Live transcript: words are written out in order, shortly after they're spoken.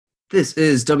This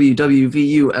is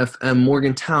WWVU-FM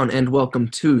Morgantown, and welcome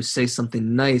to Say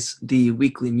Something Nice, the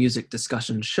weekly music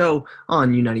discussion show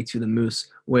on U92 The Moose,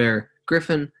 where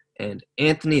Griffin and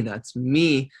Anthony, that's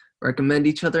me, recommend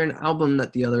each other an album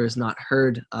that the other has not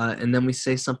heard, and then we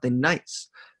say something nice.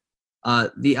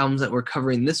 The albums that we're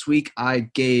covering this week, I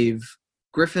gave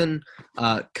Griffin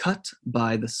Cut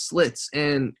by the Slits,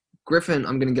 and Griffin,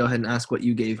 I'm going to go ahead and ask what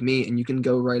you gave me, and you can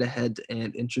go right ahead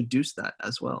and introduce that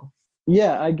as well.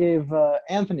 Yeah, I gave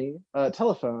Anthony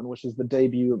Telephone, which is the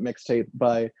debut mixtape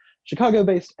by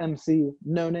Chicago-based MC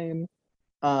Noname.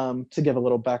 To give a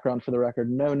little background for the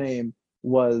record, Noname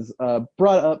was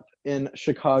brought up in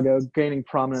Chicago, gaining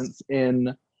prominence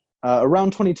in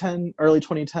around 2010, early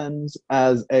 2010s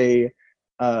as a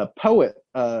poet,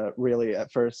 really,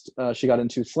 at first. She got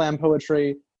into slam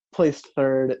poetry, placed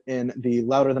third in the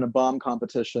Louder Than a Bomb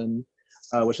competition,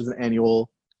 which is an annual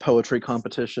poetry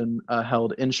competition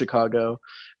held in Chicago,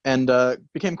 and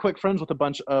became quick friends with a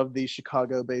bunch of the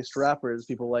Chicago-based rappers,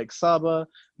 people like Saba,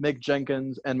 Mick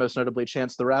Jenkins, and most notably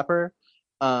Chance the Rapper,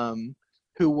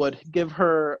 who would give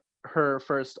her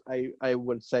first, I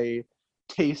would say,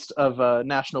 taste of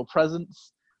national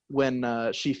presence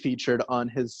when she featured on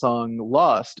his song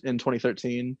Lost in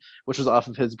 2013, which was off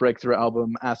of his breakthrough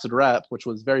album Acid Rap, which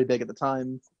was very big at the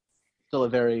time, still a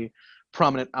very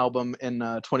prominent album in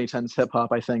 2010s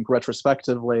hip-hop, I think,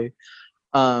 retrospectively.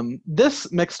 This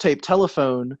mixtape,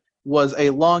 Telephone, was a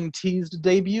long-teased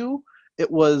debut.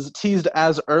 It was teased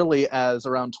as early as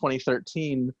around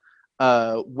 2013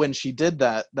 when she did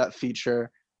that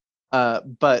feature,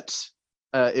 but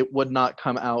it would not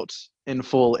come out in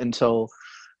full until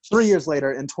 3 years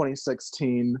later in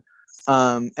 2016.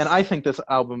 And I think this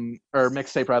album, or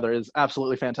mixtape rather, is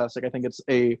absolutely fantastic. I think it's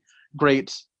a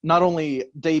great, not only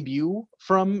debut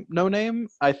from Noname,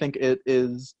 I think it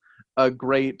is a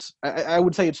great, I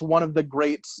would say it's one of the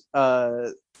great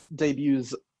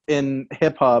debuts in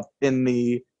hip-hop in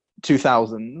the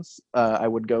 2000s, I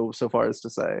would go so far as to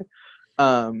say.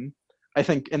 I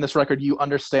think in this record you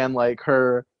understand like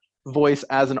her voice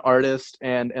as an artist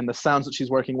and the sounds that she's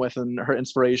working with and her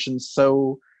inspirations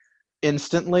so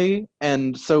instantly,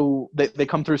 and so they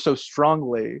come through so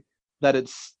strongly that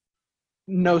it's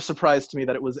no surprise to me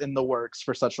that it was in the works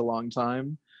for such a long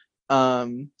time.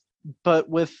 But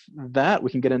with that, we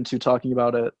can get into talking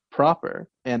about it proper.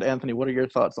 And Anthony, what are your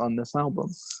thoughts on this album?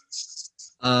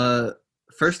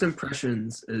 First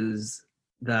impressions is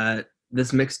that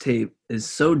this mixtape is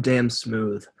so damn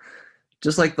smooth.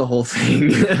 Just like the whole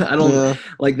thing.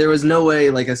 Like there was no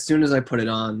way, like as soon as I put it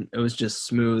on, it was just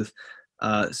smooth.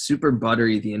 Super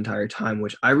buttery the entire time,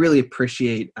 which I really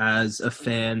appreciate as a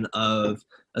fan of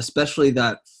especially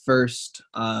that first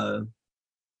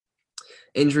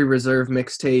Injury Reserve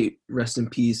mixtape, Rest in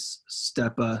Peace,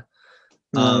 Steppa,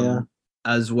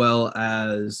 as well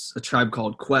as A Tribe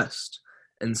Called Quest.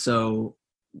 And so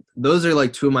those are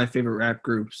like two of my favorite rap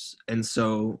groups. And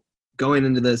so going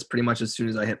into this, pretty much as soon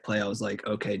as I hit play, I was like,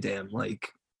 okay, damn, like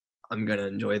I'm gonna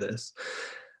enjoy this.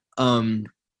 And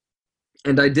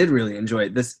I did really enjoy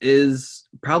it. This is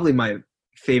probably my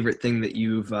favorite thing that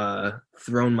you've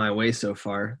thrown my way so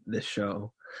far this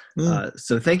show.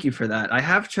 So thank you for that. I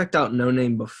have checked out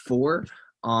Noname before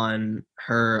on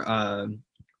her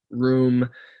Room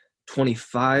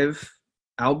 25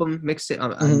 album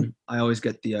mixtape. I always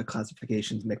get the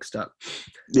classifications mixed up.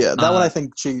 Yeah, that one I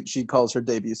think she calls her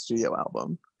debut studio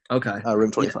album. Okay. Room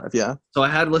 25, yeah. So I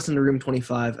had listened to Room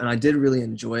 25, and I did really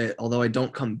enjoy it, although I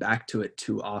don't come back to it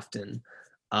too often.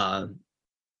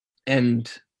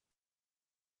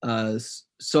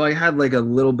 So I had like a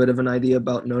little bit of an idea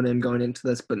about Noname going into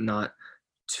this, but not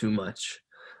too much.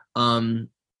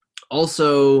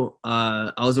 Also,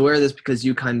 I was aware of this because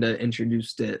you kind of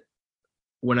introduced it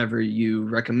whenever you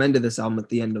recommended this album at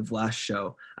the end of last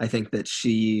show. I think that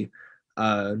she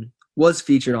was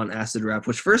featured on Acid Rap,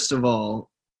 which first of all,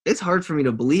 it's hard for me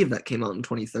to believe that came out in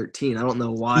 2013. I don't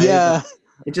know why. Yeah.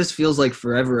 It just feels like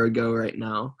forever ago right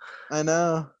now. I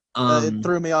know. It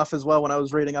threw me off as well when I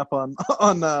was reading up on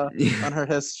her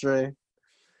history.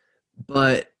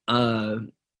 But that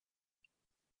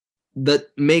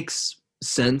makes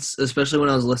sense, especially when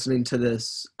I was listening to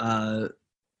this,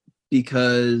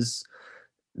 because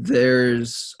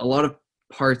there's a lot of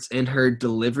parts in her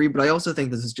delivery, but I also think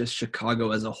this is just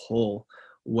Chicago as a whole,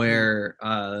 where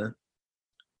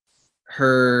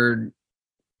her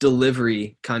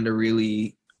delivery kind of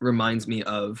really reminds me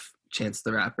of Chance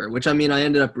the Rapper, which I mean I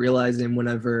ended up realizing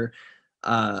whenever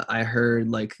I heard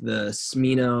like the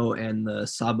Smino and the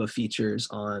Saba features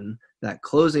on that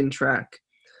closing track,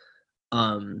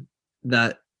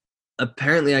 that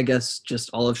apparently I guess just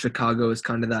all of Chicago is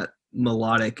kind of that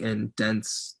melodic and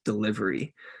dense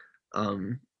delivery,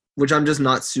 which I'm just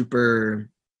not super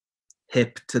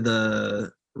hip to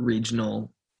the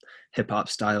regional hip-hop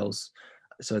styles,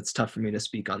 so it's tough for me to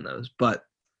speak on those. But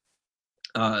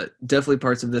definitely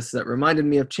parts of this that reminded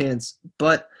me of Chance,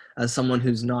 but as someone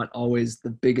who's not always the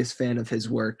biggest fan of his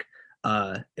work,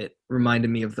 it reminded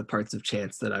me of the parts of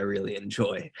Chance that I really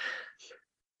enjoy.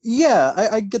 Yeah,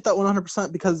 I get that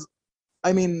 100% because,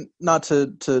 I mean, not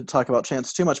to talk about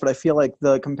Chance too much, but I feel like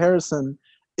the comparison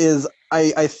is,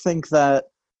 I think that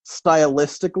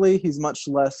stylistically he's much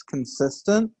less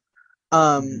consistent.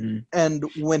 And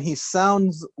when he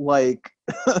sounds like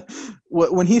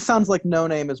when he sounds like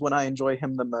Noname is when I enjoy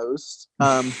him the most.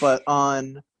 But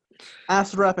on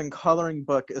Acid Rap and Coloring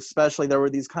Book especially, there were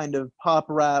these kind of pop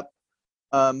rap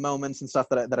moments and stuff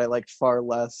that I liked far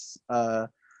less.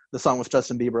 The song with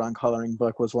Justin Bieber on Coloring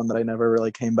Book was one that I never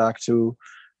really came back to.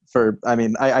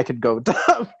 I could go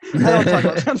I don't talk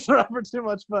about Chance the Rapper too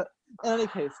much, but in any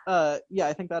case, yeah,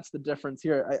 I think that's the difference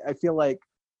here. I feel like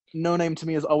Noname to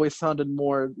me has always sounded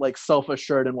more like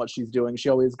self-assured in what she's doing. She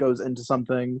always goes into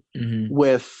something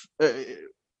with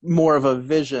more of a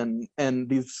vision, and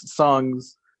these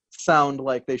songs sound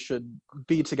like they should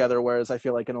be together, whereas I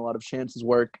feel like in a lot of Chance's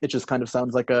work, it just kind of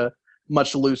sounds like a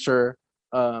much looser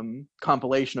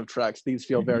compilation of tracks. These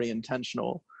feel very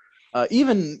intentional.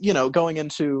 Even, going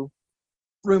into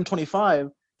Room 25,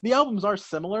 the albums are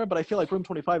similar, but I feel like Room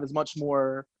 25 is much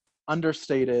more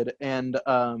understated and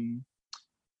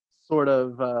sort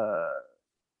of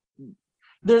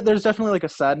there's definitely like a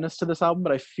sadness to this album,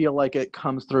 but I feel like it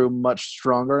comes through much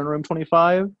stronger in Room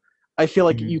 25. I feel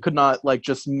like you could not like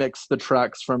just mix the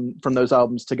tracks from those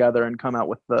albums together and come out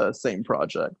with the same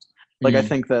project. Like I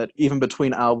think that even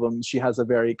between albums, she has a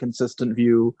very consistent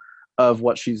view of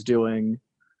what she's doing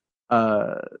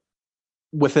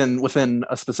within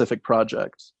a specific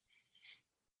project.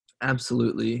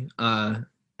 Absolutely.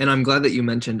 And I'm glad that you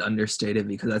mentioned understated,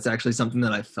 because that's actually something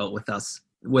that I felt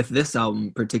with this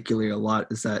album particularly a lot,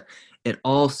 is that it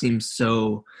all seems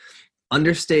so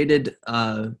understated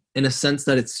in a sense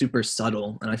that it's super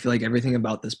subtle. And I feel like everything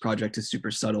about this project is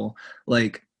super subtle.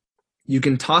 Like, you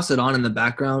can toss it on in the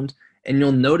background and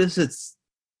you'll notice it's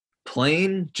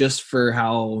playing just for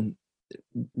how,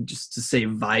 just to say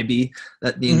vibey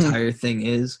that the entire thing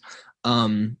is.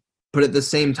 But at the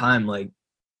same time, like,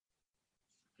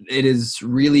 it is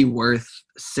really worth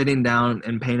sitting down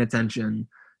and paying attention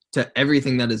to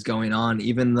everything that is going on,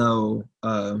 even though,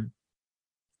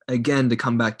 again, to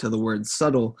come back to the word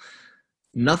subtle,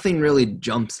 nothing really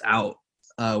jumps out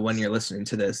when you're listening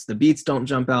to this. The beats don't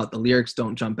jump out, the lyrics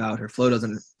don't jump out, her flow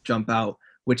doesn't jump out,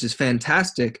 which is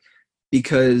fantastic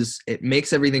because it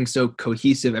makes everything so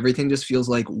cohesive. Everything just feels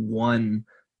like one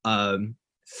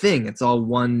thing. It's all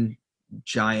one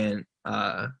giant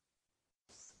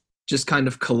just kind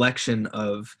of collection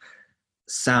of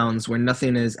sounds where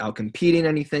nothing is out competing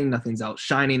anything, nothing's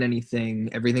outshining anything.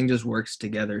 Everything just works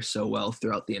together so well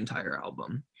throughout the entire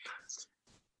album.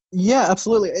 Yeah,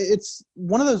 absolutely. It's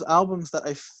one of those albums that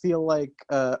I feel like,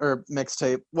 or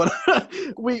mixtape, what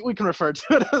we can refer to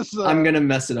it as. I'm gonna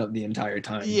mess it up the entire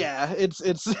time. Yeah,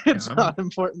 it's not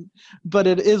important, but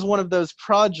it is one of those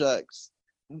projects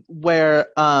where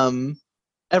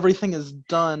everything is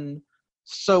done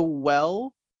so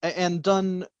well and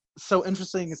done so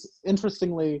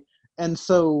interestingly and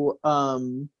so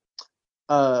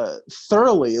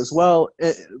thoroughly as well.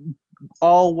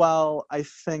 All while I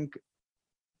think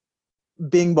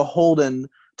being beholden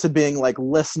to being like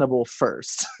listenable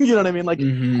first. You know what I mean? Like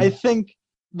I think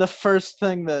the first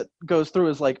thing that goes through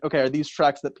is like, okay, are these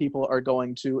tracks that people are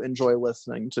going to enjoy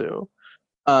listening to?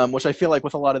 Which I feel like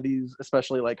with a lot of these,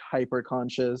 especially like hyper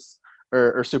conscious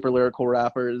or super lyrical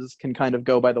rappers, can kind of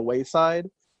go by the wayside.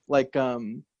 Like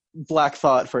Black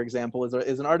Thought, for example,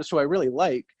 is an artist who I really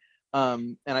like,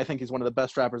 and I think he's one of the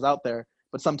best rappers out there.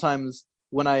 But sometimes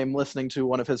when I'm listening to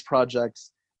one of his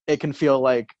projects, it can feel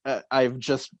like I've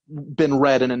just been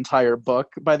read an entire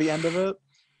book by the end of it.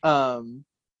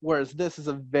 Whereas this is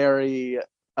a very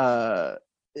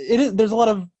there's a lot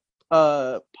of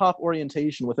pop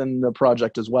orientation within the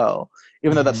project as well.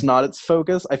 Even though that's not its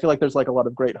focus, I feel like there's like a lot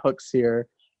of great hooks here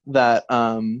that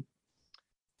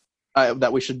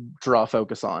that we should draw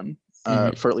focus on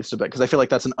for at least a bit, because I feel like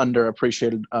that's an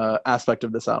underappreciated aspect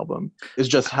of this album, is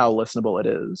just how listenable it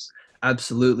is.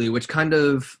 Absolutely, which kind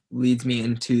of leads me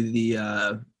into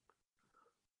the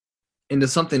into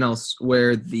something else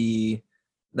where that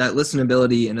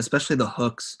listenability and especially the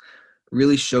hooks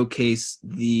really showcase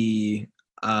the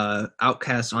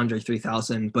Outkast, Andre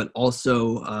 3000, but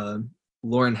also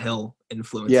Lauryn Hill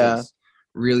influences. Yeah,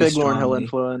 really big strongly. Lauryn Hill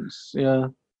influence. Yeah.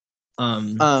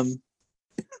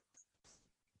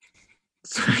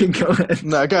 Sorry, go ahead.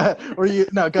 No, go ahead. Or you?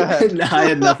 No, go ahead. No, I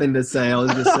had nothing to say. I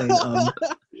was just saying,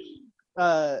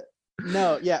 uh,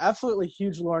 no, yeah, absolutely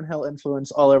huge Lauryn Hill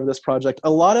influence all over this project. A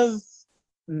lot of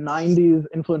 '90s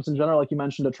influence in general, like you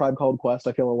mentioned, A Tribe Called Quest.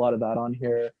 I feel a lot of that on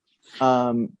here.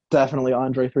 Definitely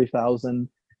Andre 3000.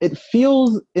 It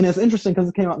feels, and it's interesting because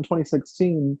it came out in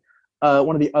 2016.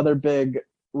 One of the other big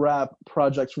rap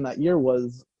projects from that year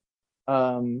was,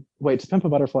 wait, To Pimp a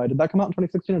Butterfly. Did that come out in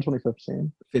 2016 or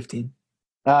 2015? 15.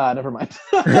 Ah, never mind.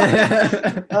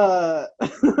 uh,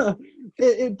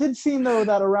 it did seem though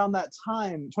that around that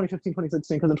time, 2015,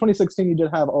 2016, because in 2016 you did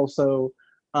have also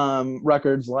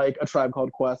records like A Tribe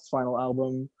Called Quest's final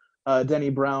album, Denny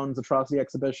Brown's Atrocity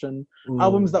Exhibition,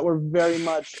 albums Ooh. that were very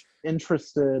much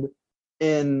interested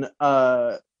in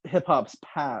hip hop's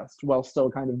past while still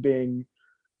kind of being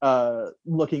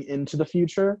looking into the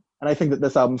future. And I think that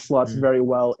this album slots very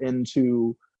well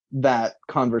into that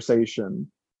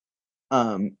conversation.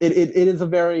 It is a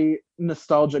very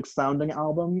nostalgic sounding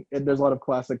album. There's a lot of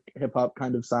classic hip hop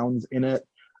kind of sounds in it,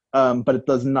 but it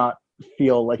does not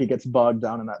feel like it gets bogged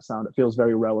down in that sound. It feels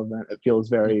very relevant. It feels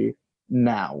very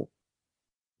now.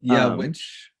 Yeah,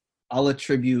 which I'll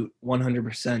attribute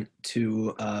 100%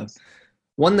 to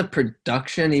one, the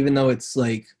production, even though it's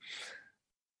like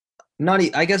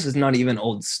I guess it's not even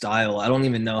old style. I don't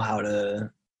even know how to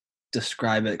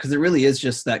describe it because it really is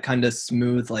just that kind of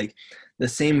smooth, like the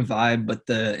same vibe, but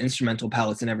the instrumental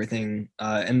palettes and everything,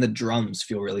 and the drums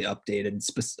feel really updated,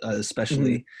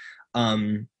 especially.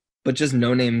 But just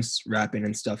Noname's rapping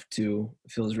and stuff too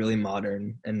feels really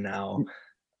modern and now,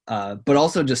 but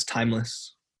also just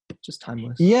timeless. Just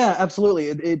timeless. Yeah, absolutely.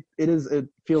 It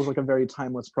feels like a very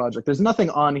timeless project. There's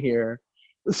nothing on here.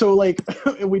 So like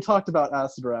we talked about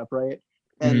acid rap, right?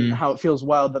 And how it feels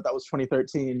wild that was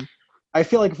 2013. I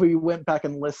feel like if we went back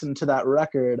and listened to that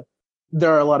record,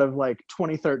 there are a lot of like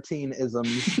 2013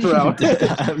 isms throughout it.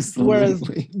 Absolutely. Whereas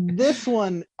this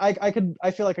one, I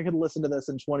feel like I could listen to this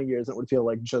in 20 years and it would feel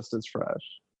like just as fresh.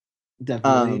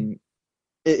 Definitely.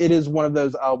 It is one of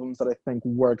those albums that I think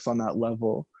works on that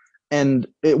level. And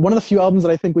one of the few albums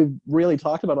that I think we've really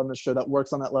talked about on this show that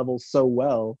works on that level so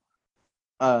well.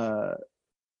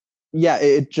 Yeah,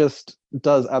 it just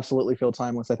does absolutely feel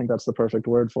timeless. I think that's the perfect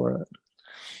word for it.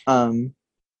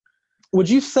 Would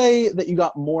you say that you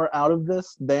got more out of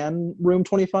this than Room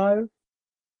 25?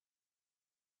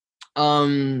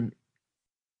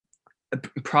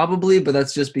 Probably, but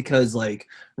that's just because like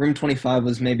Room 25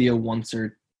 was maybe a once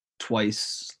or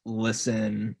twice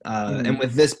listen, and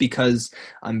with this, because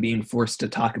I'm being forced to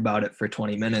talk about it for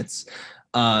 20 minutes,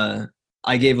 I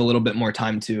gave a little bit more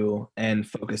time to and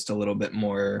focused a little bit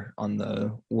more on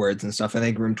the words and stuff. I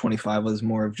think Room 25 was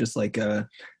more of just like a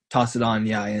toss it on,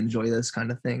 yeah, I enjoy this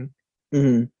kind of thing.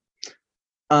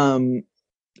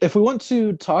 If we want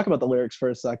to talk about the lyrics for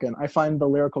a second, I find the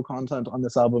lyrical content on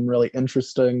this album really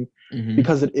interesting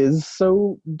because it is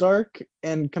so dark,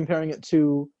 and comparing it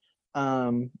to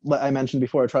what I mentioned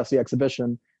before, Atrocity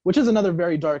Exhibition, which is another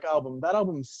very dark album. That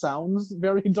album sounds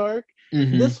very dark.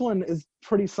 This one is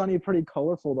pretty sunny, pretty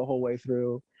colorful the whole way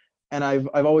through, and I've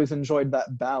always enjoyed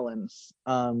that balance.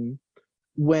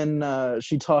 When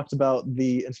she talked about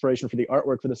the inspiration for the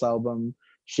artwork for this album,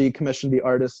 she commissioned the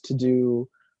artist to do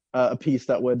a piece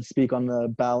that would speak on the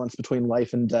balance between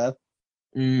life and death,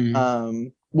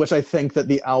 which I think that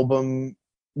the album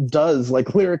does,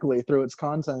 like lyrically through its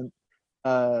content,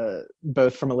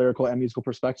 both from a lyrical and musical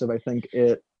perspective. I think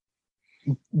it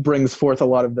brings forth a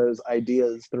lot of those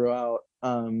ideas throughout,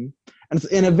 and it's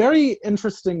in a very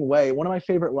interesting way. One of my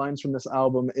favorite lines from this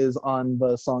album is on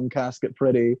the song Casket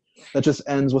Pretty, that just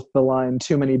ends with the line,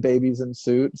 too many babies in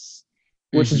suits,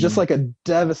 which is just like a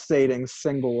devastating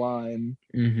single line.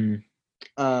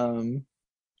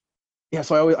 Yeah,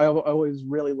 so I always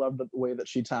really love the way that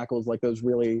she tackles like those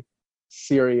really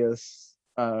serious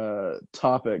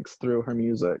topics through her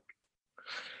music.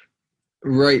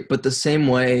 Right, but the same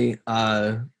way,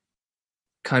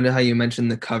 kind of how you mentioned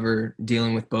the cover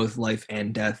dealing with both life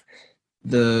and death,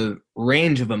 the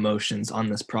range of emotions on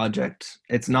this project,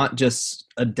 it's not just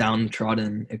a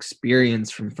downtrodden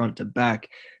experience from front to back.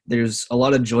 There's a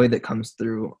lot of joy that comes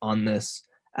through on this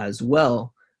as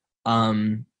well.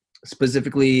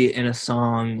 Specifically in a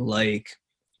song like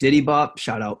Diddy Bop,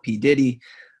 shout out P. Diddy,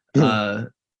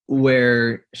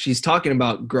 where she's talking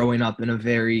about growing up in a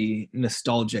very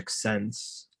nostalgic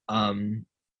sense.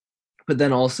 But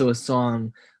then also a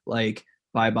song like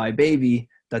Bye Bye Baby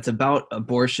that's about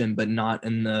abortion, but not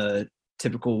in the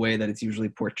typical way that it's usually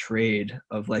portrayed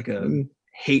of like a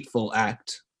hateful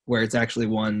act, where it's actually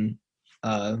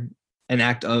an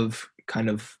act of kind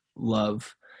of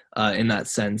love in that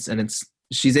sense. And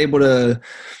she's able to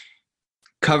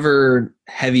cover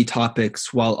heavy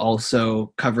topics while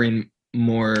also covering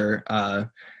more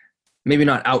maybe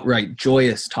not outright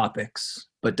joyous topics,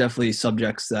 but definitely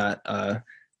subjects that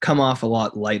come off a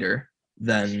lot lighter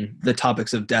than the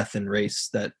topics of death and race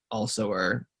that also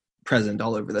are present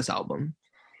all over this album.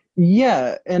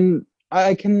 Yeah, and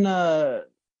I can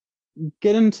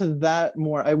get into that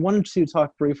more. I wanted to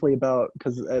talk briefly about,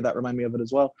 because that reminded me of it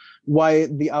as well, why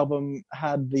the album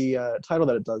had the title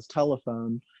that it does,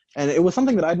 Telephone. And it was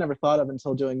something that I'd never thought of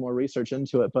until doing more research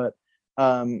into it. But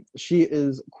she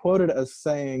is quoted as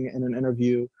saying in an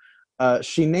interview,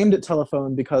 she named it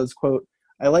Telephone because, quote,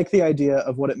 I like the idea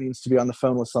of what it means to be on the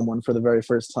phone with someone for the very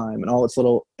first time and all its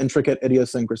little intricate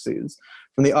idiosyncrasies,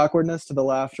 from the awkwardness to the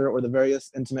laughter or the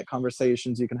various intimate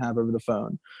conversations you can have over the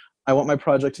phone. I want my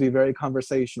project to be very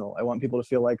conversational. I want people to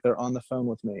feel like they're on the phone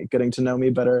with me, getting to know me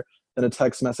better than a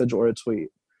text message or a tweet,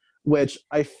 which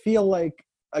I feel like,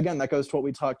 again, that goes to what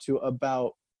we talked to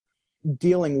about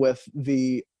dealing with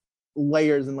the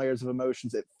layers and layers of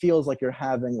emotions. It feels like you're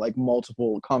having like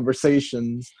multiple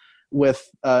conversations with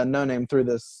Noname through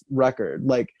this record.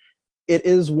 Like, it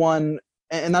is one,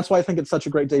 and that's why I think it's such a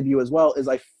great debut as well, is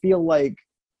I feel like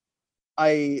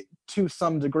I, to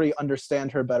some degree,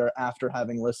 understand her better after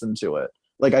having listened to it.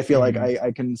 Like, I feel like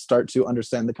I can start to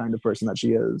understand the kind of person that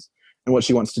she is and what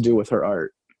she wants to do with her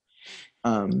art.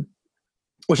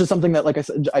 Which is something that, like I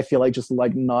said, I feel like just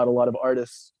like not a lot of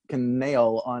artists can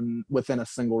nail on within a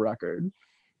single record.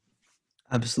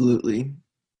 Absolutely.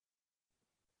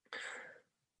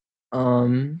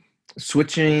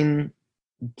 Switching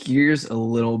gears a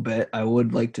little bit, I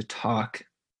would like to talk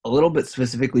a little bit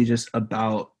specifically just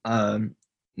about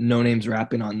Noname's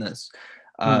rapping on this.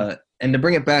 And to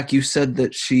bring it back, you said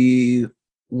that she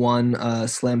won a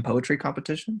slam poetry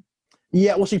competition?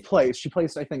 Yeah, well, she placed. She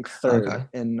placed, I think, third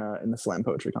in the slam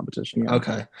poetry competition. Yeah.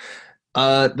 Okay.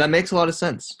 That makes a lot of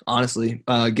sense, honestly,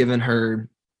 given her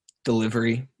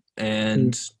delivery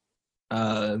and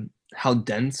how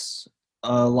dense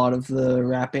a lot of the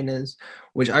rapping is,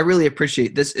 which I really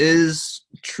appreciate. This is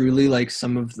truly like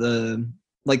some of the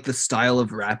style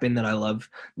of rapping that I love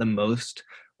the most,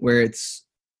 where it's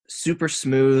super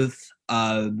smooth,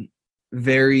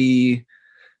 very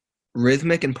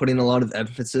rhythmic and putting a lot of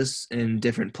emphasis in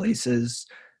different places,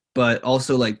 but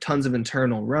also like tons of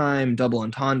internal rhyme, double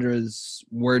entendres,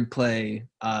 wordplay,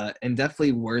 and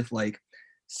definitely worth like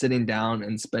sitting down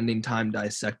and spending time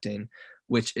dissecting,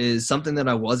 which is something that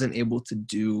I wasn't able to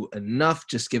do enough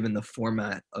just given the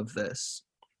format of this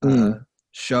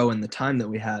show and the time that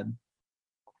we had.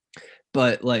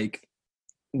 But like,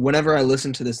 whenever I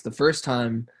listened to this the first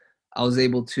time, I was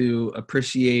able to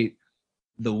appreciate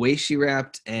the way she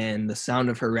rapped and the sound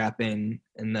of her rapping.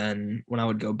 And then when I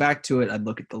would go back to it, I'd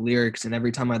look at the lyrics, and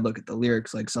every time I'd look at the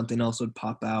lyrics, like something else would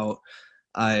pop out.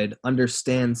 I'd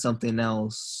understand something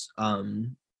else,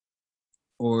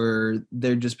 or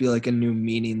there'd just be like a new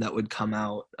meaning that would come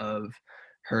out of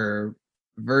her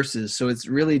verses. So it's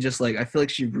really just like, I feel like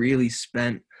she really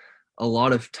spent a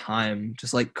lot of time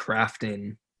just like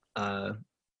crafting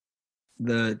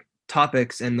the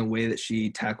topics and the way that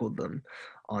she tackled them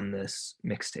on this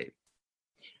mixtape.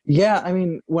 Yeah, I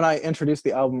mean, when I introduced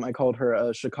the album, I called her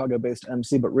a Chicago-based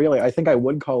MC, but really, I think I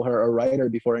would call her a writer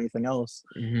before anything else.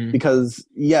 Because,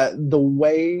 yeah, the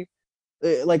way,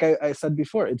 like I said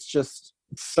before, it's just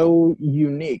so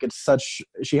unique.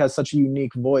 She has such a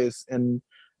unique voice in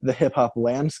the hip-hop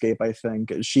landscape, I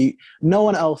think. No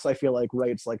one else, I feel like,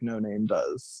 writes like Noname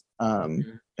does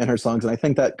in her songs, and I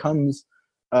think that comes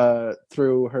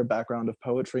through her background of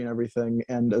poetry and everything,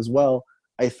 and as well,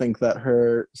 I think that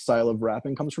her style of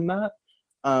rapping comes from that.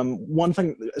 One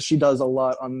thing she does a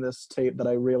lot on this tape that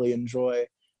I really enjoy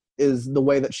is the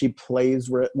way that she plays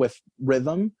with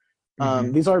rhythm.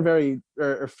 These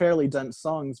are fairly dense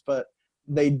songs, but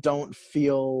they don't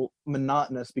feel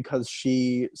monotonous because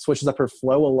she switches up her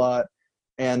flow a lot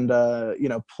and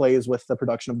plays with the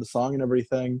production of the song and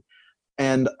everything.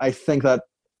 And I think that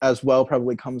as well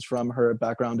probably comes from her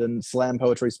background in slam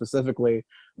poetry specifically,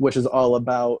 which is all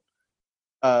about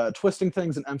twisting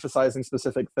things and emphasizing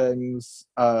specific things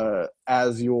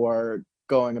as you're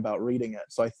going about reading it.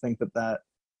 So I think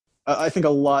I think a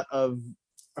lot of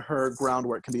her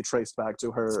groundwork can be traced back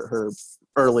to her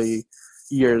early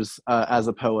years as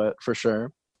a poet, for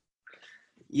sure.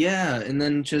 Yeah, and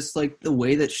then just like the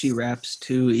way that she raps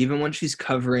too, even when she's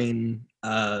covering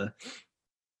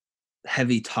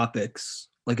heavy topics,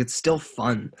 like it's still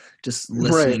fun just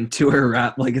listening to her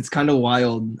rap. Like it's kind of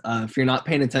wild if you're not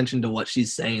paying attention to what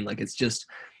she's saying. Like it's just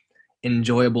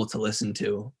enjoyable to listen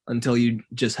to until you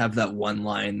just have that one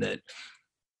line that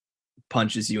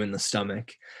punches you in the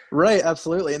stomach. Right,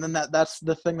 absolutely. And then that's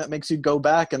the thing that makes you go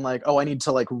back and like, oh, I need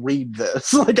to like read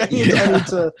this. Like I need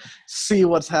to see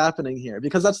what's happening here.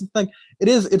 Because that's the thing.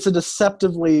 It's a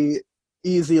deceptively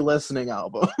easy listening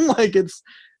album. Like it's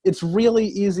really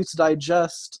easy to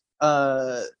digest.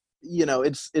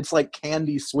 It's like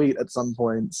candy sweet at some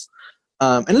points.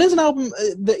 And it is an album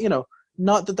that,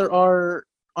 not that there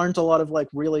aren't a lot of like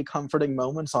really comforting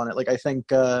moments on it. Like I think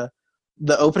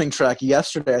the opening track,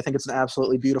 Yesterday, I think it's an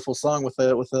absolutely beautiful song with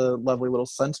a lovely little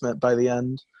sentiment by the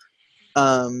end.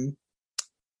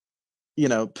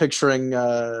 Picturing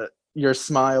your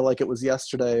smile like it was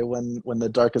yesterday when the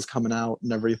dark is coming out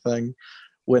and everything,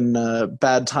 when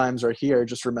bad times are here,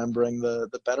 just remembering the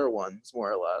better ones,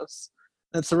 more or less.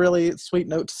 And it's a really sweet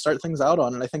note to start things out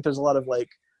on, and I think there's a lot of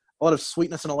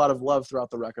sweetness and a lot of love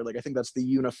throughout the record. Like I think that's the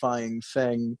unifying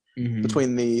thing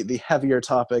between the heavier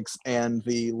topics and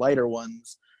the lighter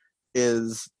ones,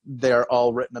 is they're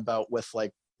all written about with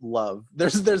like love.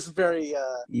 There's very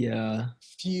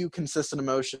few consistent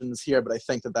emotions here, but I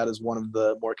think that is one of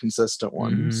the more consistent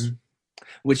ones.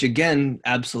 Which again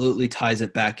absolutely ties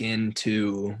it back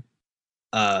into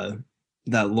that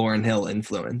Lauryn Hill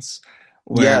influence,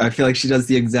 where I feel like she does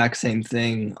the exact same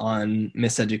thing on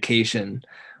Miseducation,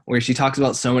 where she talks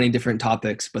about so many different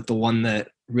topics, but the one that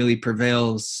really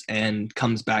prevails and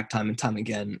comes back time and time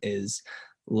again is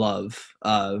love.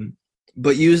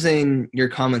 But using your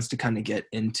comments to kind of get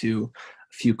into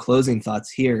a few closing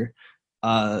thoughts here,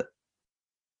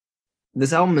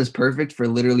 this album is perfect for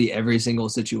literally every single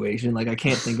situation. Like I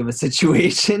can't think of a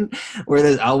situation where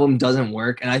this album doesn't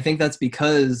work. And I think that's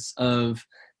because of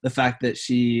the fact that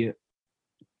she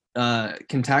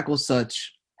can tackle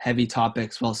such heavy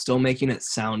topics while still making it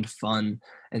sound fun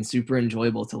and super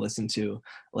enjoyable to listen to.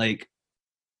 Like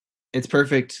it's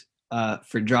perfect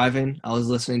for driving. I was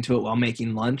listening to it while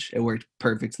making lunch. It worked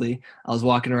perfectly. I was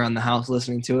walking around the house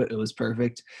listening to it. It was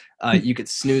perfect. You could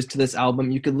snooze to this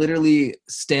album. You could literally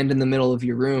stand in the middle of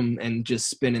your room and just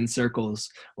spin in circles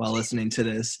while listening to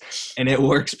this, and it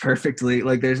works perfectly.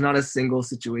 Like there's not a single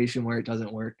situation where it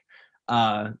doesn't work,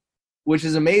 which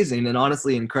is amazing and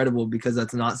honestly incredible, because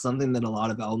that's not something that a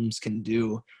lot of albums can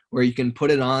do, where you can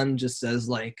put it on just as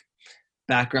like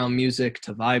background music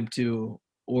to vibe to,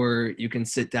 or you can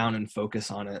sit down and focus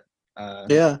on it.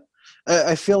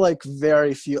 I feel like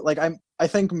very few, like I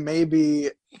think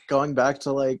maybe going back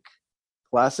to like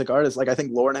classic artists, like I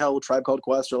think Lauryn Hill, Tribe Called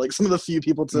Quest, or like some of the few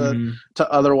people to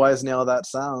otherwise nail that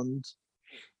sound.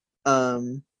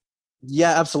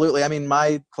 Yeah, absolutely. I mean,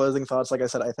 my closing thoughts, like I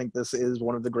said, I think this is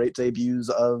one of the great debuts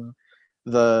of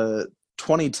the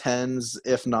 2010s,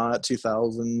 if not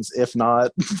 2000s, if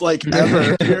not like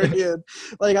ever, period.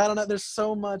 Like, I don't know. There's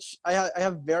so much. I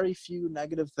have very few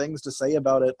negative things to say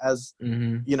about it, as,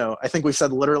 I think we've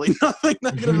said literally nothing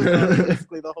negative about it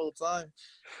basically the whole time.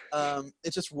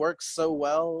 It just works so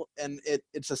well, and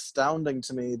it's astounding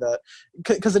to me that,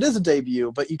 because it is a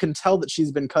debut, but you can tell that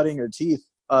she's been cutting her teeth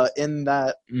in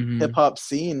that hip-hop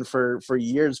scene for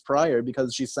years prior,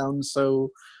 because she sounds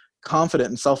so confident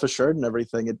and self-assured and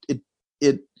everything.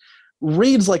 It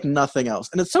reads like nothing else,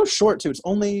 and it's so short too. It's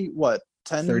only what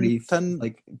 10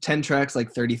 like 10 tracks,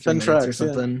 like 33 minutes tracks, or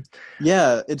something.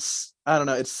 Yeah, it's, I don't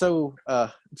know, it's so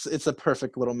it's a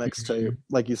perfect little mixtape.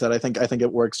 Like you said, I think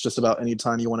it works just about any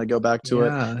time you want to go back to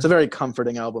it. It's a very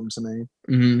comforting album to me.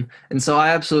 And so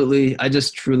I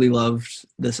just truly loved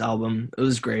this album. It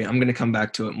was great. I'm gonna come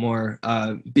back to it more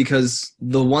because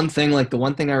the one thing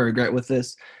I regret with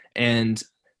this, and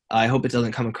I hope it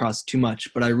doesn't come across too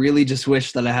much, but I really just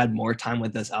wish that I had more time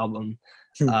with this album,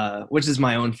 which is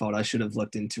my own fault. I should have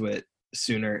looked into it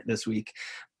sooner this week.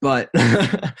 But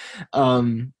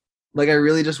like, I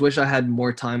really just wish I had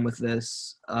more time with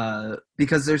this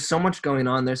because there's so much going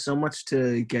on. There's so much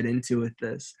to get into with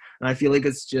this. And I feel like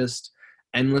it's just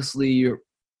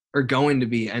going to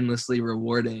be endlessly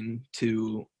rewarding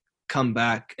to come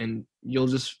back, and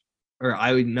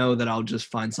I would know that I'll just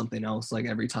find something else like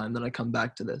every time that I come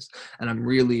back to this. And I'm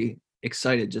really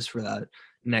excited just for that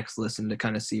next listen to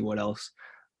kind of see what else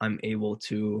I'm able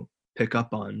to pick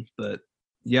up on. But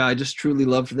yeah, I just truly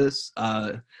loved this.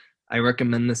 I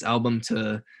recommend this album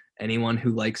to anyone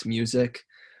who likes music.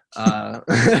 Or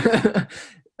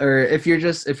if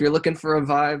you're looking for a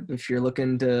vibe, if you're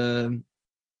looking to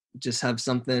just have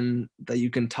something that you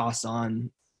can toss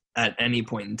on at any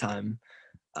point in time,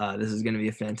 this is going to be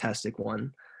a fantastic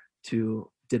one to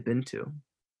dip into.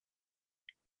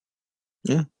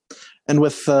 Yeah. And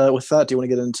with that, do you want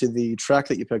to get into the track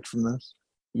that you picked from this?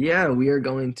 Yeah, we are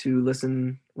going to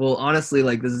listen. Well, honestly,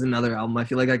 like, this is another album. I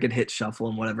feel like I could hit shuffle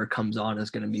and whatever comes on is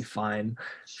going to be fine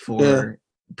for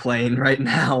playing right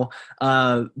now.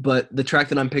 But the track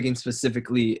that I'm picking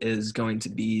specifically is going to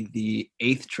be the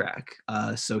 8th track.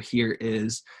 So here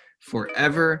is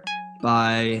Forever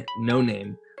by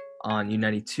Noname on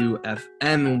U92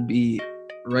 FM. We'll be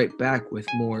right back with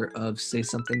more of Say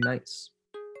Something Nice.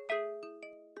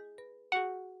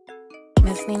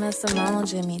 Miss Nina Simone,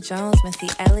 Jimmy Jones, Missy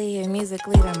Elliott, music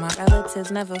leader. My relatives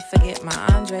never forget my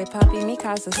Andre. Papi,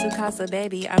 Mikasa, Sukasa,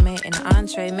 baby. I made an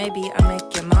entree. Maybe I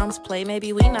make your mom's play.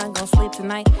 Maybe we not gonna sleep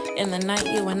tonight. In the night,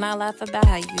 you and I laugh about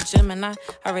how you Gemini.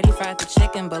 Already fried the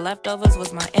chicken, but leftovers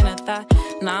was my inner thought.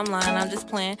 Nah, I'm lying, I'm just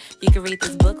playing. You can read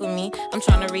this book with me. I'm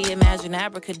trying to reimagine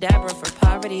abracadabra for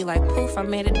poverty. Like poof, I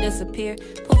made it disappear.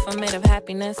 Poof, I'm made of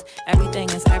happiness. Everything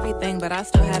is everything, but I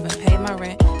still haven't paid my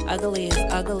rent. Ugly is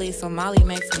ugly, so Molly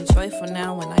makes me joyful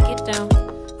now. When I get down,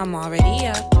 I'm already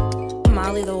up.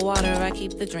 Molly the water, I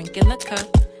keep the drink in the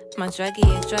cup. My druggie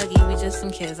is druggy, we just some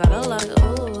kids out of luck.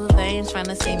 Ooh, they ain't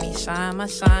tryna see me shine. My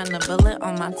shine, a bullet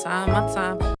on my time, my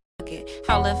time. Fuck it,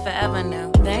 I'll live forever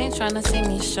now. They ain't tryna see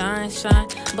me shine, shine.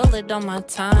 Bullet on my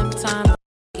time, time.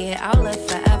 Yeah, I'll live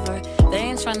forever. They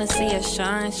ain't tryna see us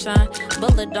shine, shine.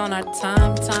 Bullet on our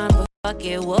time, time. But fuck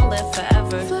it, we'll live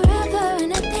forever. Forever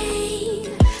and a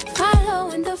day,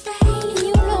 following the rain.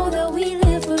 You know that we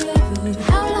live forever.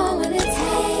 How long will it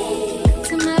take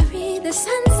to marry the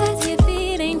sunset? Your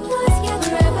feet ain't yours yet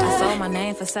forever. I sold my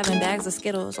name for 7 bags of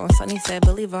Skittles on Sunny said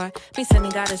Boulevard. Me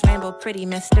sending God this rainbow pretty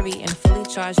mystery and fully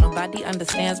charged. Nobody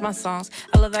understands my songs.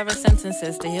 I love every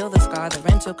sentences to heal the scar. The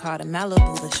rental car, the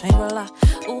Malibu, the Shangri-La.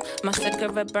 Ooh, my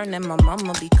cigarette burning. My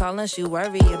mama be calling. She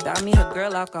worry about me, her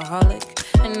girl alcoholic.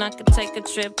 And I could take a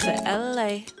trip to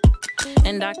LA.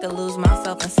 And I could lose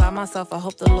myself inside myself. I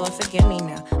hope the Lord forgive me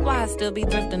now. Why I still be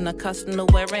thrifting, accustomed to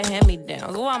wearing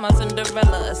hand-me-downs? Why am I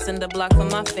Cinderella, a cinder block for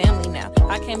my family now?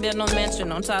 I can't build no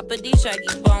mansion on top of these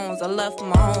shaggy bones. I left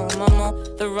my home, I'm on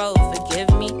the road, forgive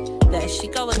me. There she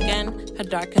go again. Her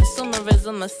dark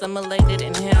consumerism assimilated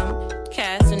in him.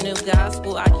 Cast a new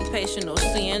gospel, occupational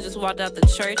sin. Just walked out the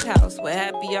church house with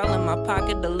happy all in my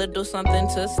pocket, a little something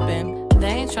to spend. They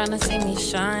ain't tryna see me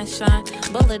shine, shine.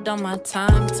 Bullet on my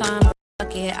time, time.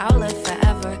 Fuck it, I'll live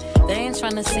forever. They ain't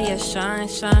tryna see us shine,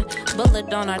 shine.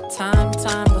 Bullet on our time,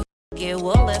 time. But fuck it,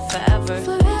 we'll live forever.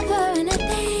 Forever and a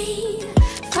day,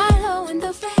 following the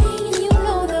rain. You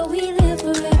know that we live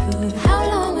forever. How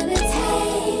long will it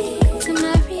take to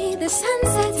marry the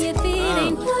sunset? Your feet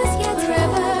ain't yours yet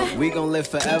forever. We gon' live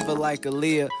forever like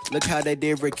Aaliyah. Look how they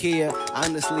did Rakia.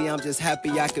 Honestly, I'm just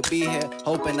happy I could be here.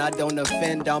 Hoping I don't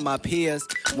offend all my peers.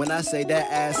 When I say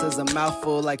that ass is a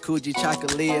mouthful like Coogee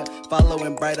Chocolate.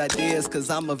 Following bright ideas, cause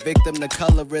I'm a victim to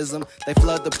colorism. They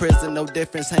flood the prison, no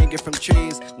difference hanging from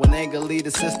trees. When anger lead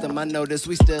the system, I notice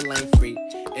we still ain't free.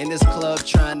 In this club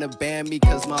trying to ban me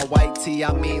cause my white tee,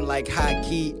 I mean like high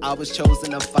key. I was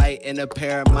chosen to fight in a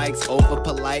pair of mics, over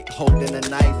polite, holding a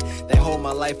knife. They hold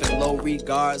my life in low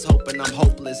regards, hoping I'm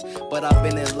hopeless. But I've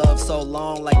been in love so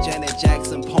long, like Janet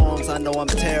Jackson poems. I know I'm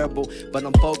terrible, but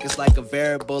I'm focused like a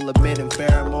variable, emitting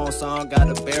pheromones, so I don't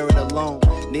gotta bear it alone.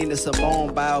 Nina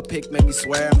Simone biopic made me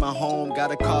swear in my home.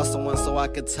 Gotta call someone so I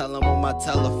could tell them on my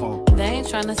telephone. They ain't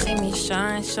tryna see me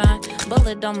shine, shine.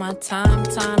 Bullet on my time,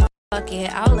 time. Fuck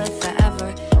it, I'll live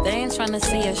forever. They ain't tryna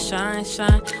see us shine,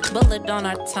 shine. Bullet on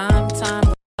our time,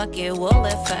 time. Fuck it, we'll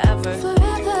live forever.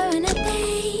 Forever and a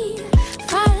day,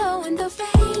 following the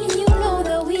rain. You know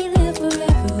that we live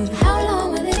forever. How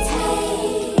long will it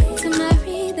take to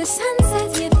marry the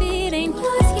sunset? Your feet ain't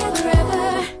yours yet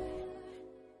forever.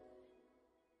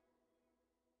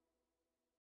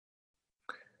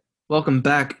 Welcome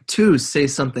back to Say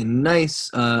Something Nice.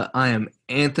 I am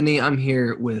Anthony. I'm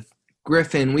here with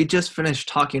Griffin. We just finished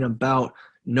talking about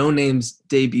Noname's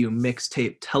debut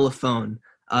mixtape, Telephone,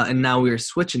 and now we are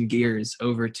switching gears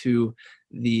over to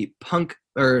the punk,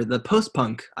 or the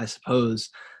post-punk, I suppose,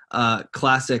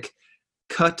 classic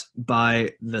Cut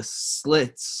by the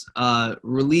Slits,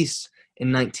 released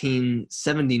in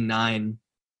 1979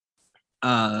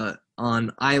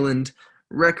 on Island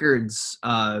Records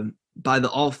by the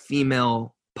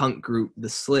all-female punk group, the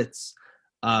Slits.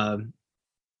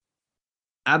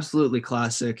 Absolutely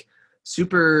classic,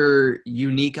 super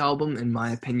unique album in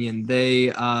my opinion.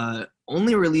 They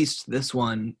only released this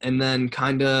one and then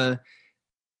kind of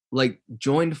like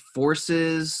joined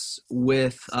forces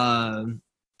with the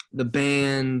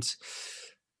band.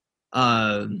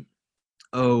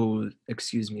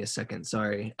 Excuse me a second,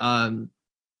 sorry.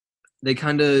 They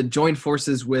kind of joined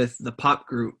forces with the pop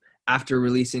group after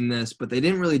releasing this, but they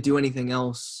didn't really do anything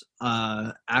else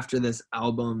after this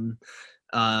album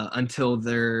until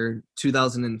their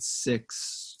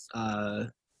 2006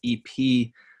 EP,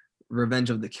 Revenge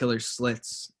of the Killer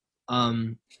Slits.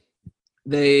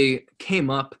 They came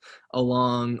up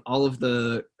along all of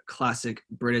the classic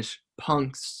British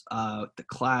punks, The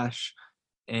Clash,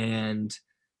 and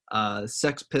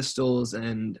Sex Pistols,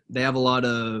 and they have a lot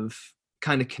of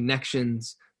kind of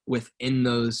connections within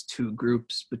those two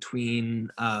groups between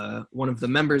one of the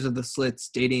members of the Slits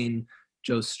dating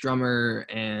Joe Strummer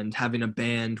and having a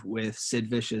band with Sid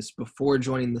Vicious before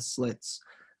joining the Slits.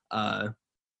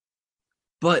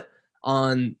 But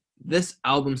on this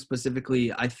album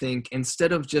specifically, I think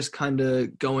instead of just kind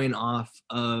of going off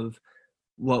of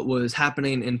what was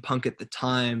happening in punk at the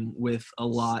time with a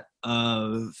lot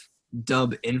of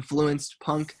dub influenced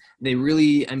punk, they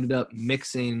really ended up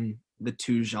mixing the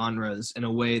two genres in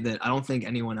a way that I don't think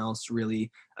anyone else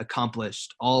really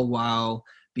accomplished, all while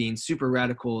being super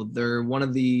radical. They're one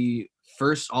of the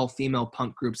first all-female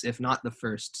punk groups, if not the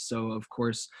first. So of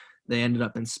course they ended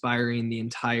up inspiring the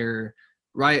entire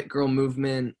Riot Girl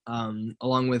movement,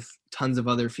 along with tons of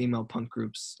other female punk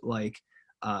groups like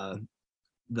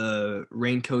the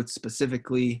Raincoats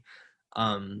specifically,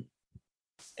 and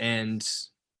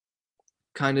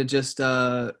kind of just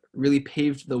really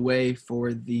paved the way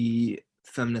for the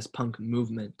feminist punk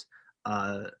movement.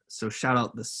 So shout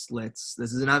out the Slits.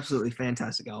 This is an absolutely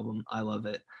fantastic album. I love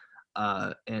it.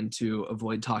 And to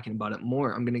avoid talking about it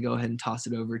more, I'm going to go ahead and toss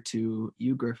it over to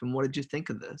you, Griffin. What did you think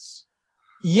of this?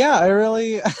 Yeah, I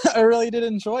really did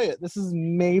enjoy it. This is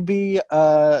maybe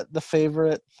the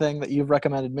favorite thing that you've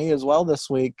recommended me as well this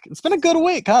week. It's been a good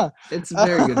week, huh? It's a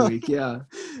very good week, yeah.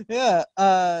 Yeah.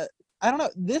 I don't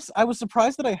know. I was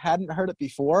surprised that I hadn't heard it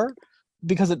before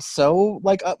because it's so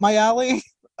like up my alley.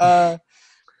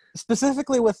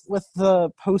 Specifically with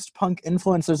the post-punk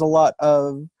influence, there's a lot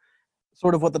of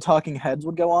sort of what the Talking Heads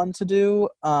would go on to do.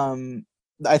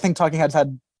 I think Talking Heads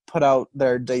had put out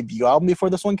their debut album before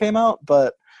this one came out,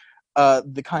 but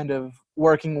the kind of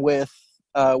working with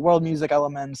world music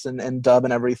elements and dub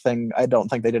and everything, I don't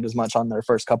think they did as much on their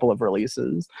first couple of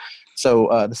releases. So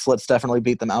the Slits definitely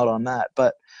beat them out on that.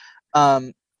 But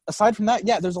aside from that,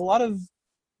 yeah, there's a lot of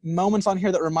moments on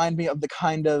here that remind me of the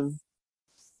kind of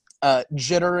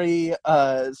jittery,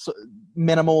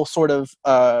 minimal sort of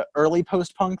early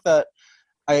post-punk that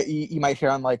you might hear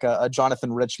on like a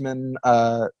Jonathan Richman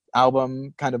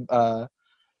album, kind of what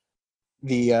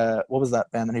was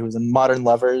that band that he was in, Modern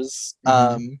Lovers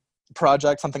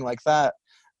project, something like that,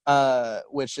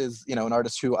 which is, you know, an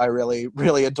artist who I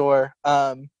really adore.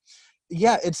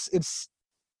 Yeah, it's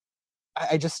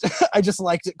I just I just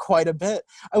liked it quite a bit.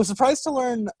 I was surprised to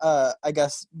learn, I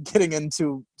guess, getting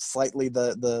into slightly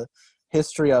the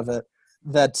history of it,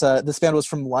 that this band was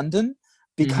from London,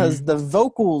 because the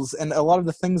vocals and a lot of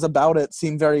the things about it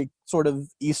seem very sort of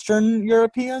Eastern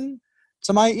European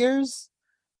to my ears.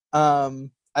 I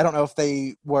don't know if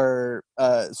they were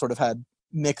sort of had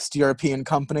mixed European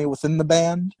company within the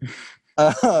band,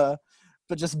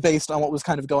 but just based on what was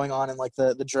kind of going on in like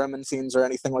the German scenes or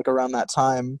anything like around that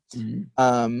time,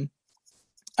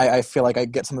 I feel like I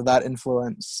get some of that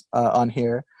influence on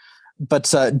here.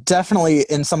 But definitely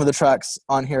in some of the tracks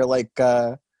on here, like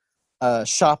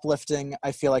Shoplifting,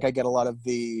 I feel like I get a lot of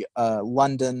the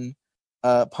London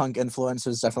punk influence.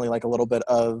 There's definitely like a little bit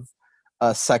of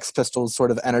Sex Pistols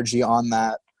sort of energy on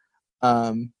that.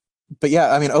 But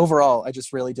yeah, I mean, overall, I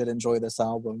just really did enjoy this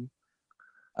album.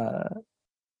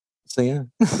 So yeah.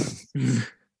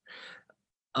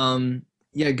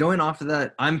 Yeah, going off of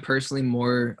that, I'm personally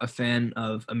more a fan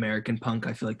of American punk.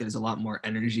 I feel like there's a lot more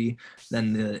energy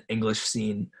than the English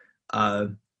scene.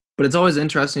 But it's always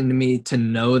interesting to me to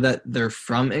know that they're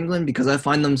from England, because I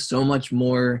find them so much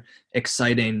more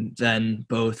exciting than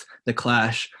both The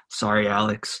Clash, sorry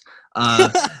Alex,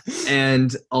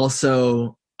 and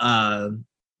also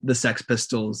the Sex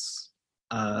Pistols.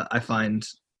 I find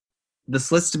the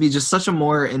Slits to be just such a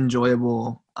more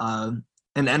enjoyable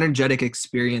and energetic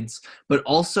experience, but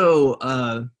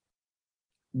also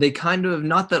they kind of,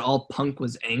 not that all punk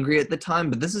was angry at the time,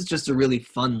 but this is just a really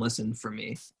fun listen for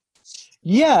me.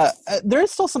 Yeah, there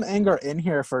is still some anger in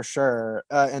here for sure,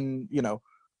 and you know,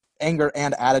 anger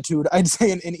and attitude, I'd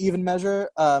say, in even measure.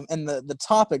 And the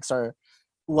topics are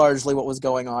largely what was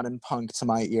going on in punk to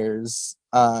my ears.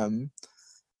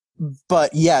 But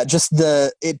yeah, just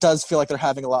it does feel like they're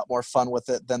having a lot more fun with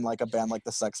it than like a band like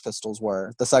the Sex Pistols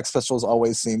were. The Sex Pistols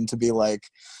always seem to be like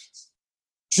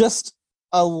just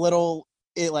a little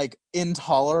like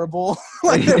intolerable.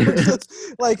 Like, just,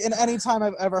 like, in any time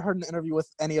I've ever heard an interview with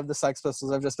any of the Sex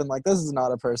Pistols, I've just been like, this is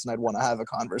not a person I'd want to have a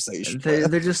conversation with.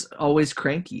 They're just always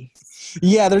cranky.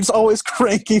 Yeah, they're just always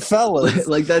cranky fellas.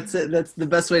 Like that's it. That's the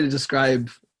best way to describe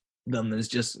them, is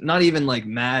just not even like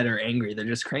mad or angry. They're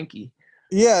just cranky.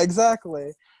 Yeah,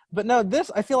 exactly. But no, this,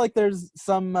 I feel like there's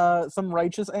some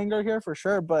righteous anger here for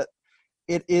sure, but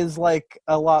it is like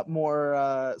a lot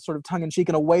more sort of tongue-in-cheek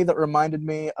in a way that reminded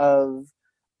me of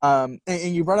and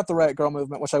you brought up the Riot Girl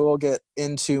movement, which I will get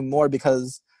into more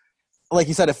because, like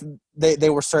you said, if they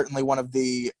were certainly one of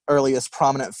the earliest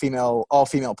prominent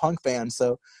all-female punk bands,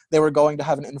 so they were going to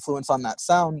have an influence on that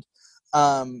sound.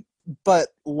 But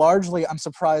largely, I'm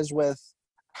surprised with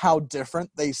how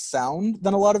different they sound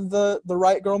than a lot of the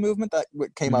Riot Girl movement that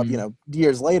came up,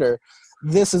 years later.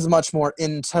 This is much more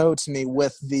in tow to me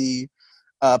with the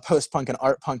post-punk and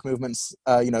art punk movements,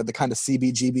 the kind of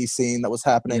CBGB scene that was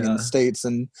happening in the States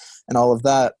and all of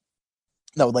that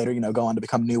would later, go on to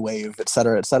become new wave, et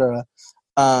cetera, et cetera.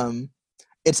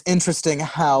 It's interesting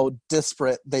how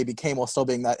disparate they became while still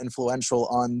being that influential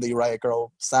on the Riot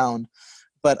Girl sound.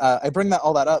 But I bring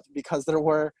all that up because there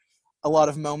were a lot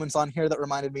of moments on here that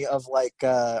reminded me of like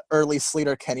early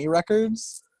Sleater-Kinney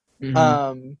records.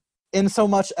 Mm-hmm. In so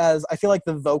much as I feel like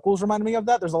the vocals reminded me of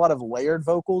that. There's a lot of layered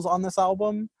vocals on this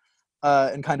album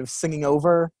and kind of singing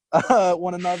over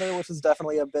one another, which is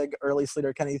definitely a big early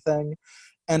Sleater-Kinney thing.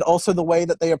 And also the way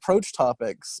that they approach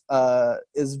topics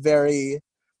is very,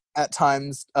 at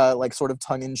times, like sort of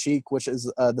tongue-in-cheek, which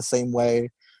is the same way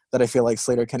that I feel like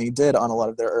Sleater-Kinney did on a lot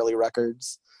of their early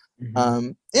records. Mm-hmm.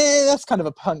 That's kind of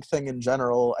a punk thing in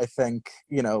general, I think,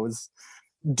 is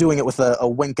doing it with a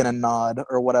wink and a nod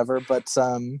or whatever, but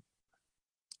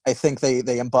I think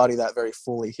they embody that very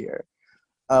fully here.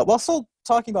 While still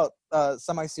talking about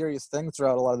semi-serious things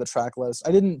throughout a lot of the track list,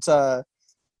 I didn't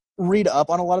read up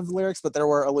on a lot of the lyrics, but there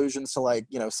were allusions to like,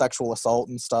 sexual assault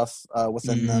and stuff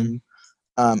within them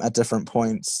at different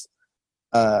points.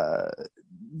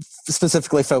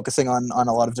 Specifically focusing on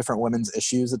a lot of different women's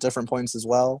issues at different points as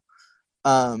well.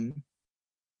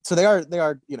 So they are,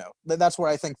 that's where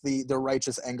I think the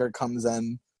righteous anger comes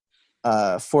in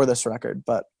for this record.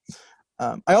 But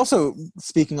I also,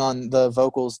 speaking on the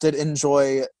vocals, did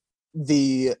enjoy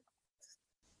the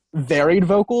varied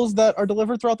vocals that are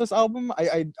delivered throughout this album.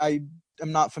 I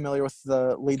am not familiar with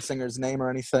the lead singer's name or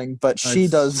anything, but she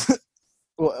does.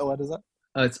 What is that?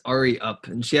 It's Ari Up,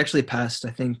 and she actually passed, I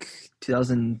think,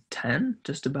 2010,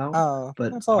 just about. Oh,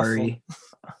 but that's awful. Ari,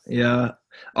 yeah,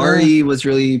 Ari was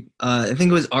really. I think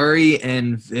it was Ari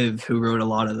and Viv who wrote a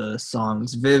lot of the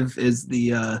songs. Viv is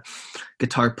the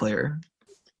guitar player.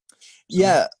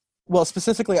 Yeah, well,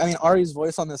 specifically, I mean, Ari's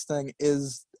voice on this thing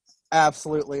is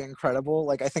absolutely incredible.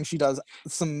 Like, I think she does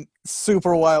some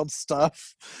super wild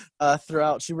stuff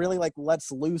throughout. She really like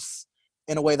lets loose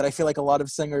in a way that I feel like a lot of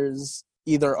singers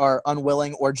either are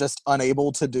unwilling or just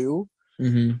unable to do.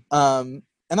 Mm-hmm. And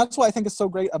that's why I think is so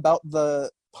great about the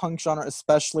punk genre,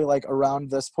 especially like around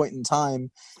this point in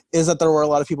time, is that there were a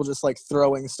lot of people just like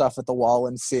throwing stuff at the wall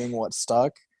and seeing what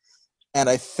stuck. And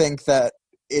I think that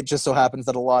it just so happens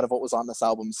that a lot of what was on this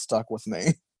album stuck with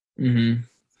me. Mm-hmm.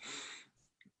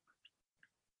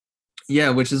 Yeah,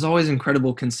 which is always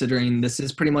incredible considering this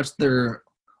is pretty much their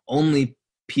only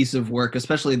piece of work,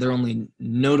 especially their only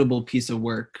notable piece of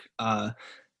work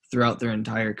throughout their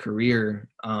entire career.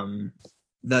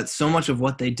 That so much of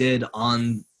what they did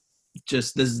on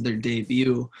just this is their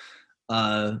debut,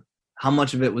 how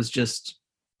much of it was just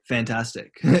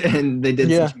fantastic. And they did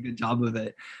such a good job of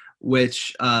it,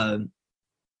 which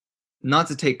not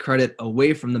to take credit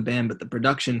away from the band, but the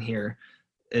production here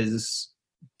is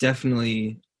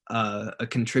definitely a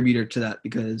contributor to that,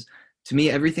 because to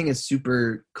me, everything is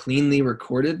super cleanly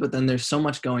recorded, but then there's so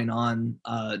much going on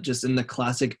just in the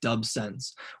classic dub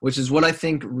sense, which is what I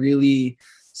think really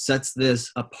sets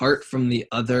this apart from the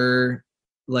other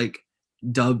like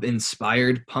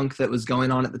dub-inspired punk that was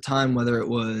going on at the time, whether it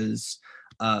was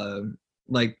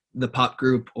like the pop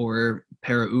group or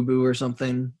Para Ubu or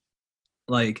something.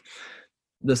 Like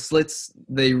the Slits,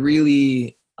 they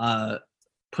really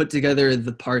put together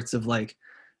the parts of like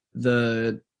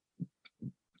the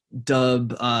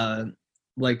dub,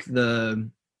 like the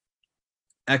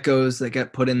echoes that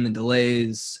get put in the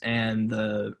delays and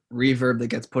the reverb that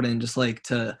gets put in just like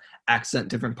to accent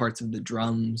different parts of the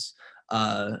drums.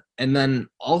 And then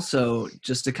also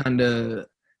just to kind of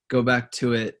go back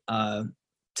to it,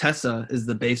 Tessa is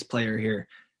the bass player here.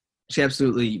 She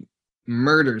absolutely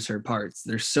murders her parts.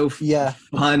 They're so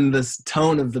fun. This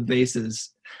tone of the bass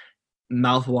is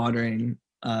mouth-watering.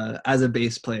 As a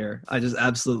bass player, I just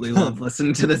absolutely love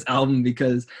listening to this album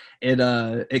because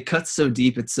it cuts so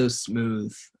deep, it's so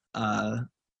smooth, and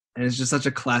it's just such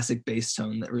a classic bass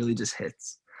tone that really just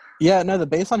hits. Yeah, no, the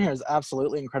bass on here is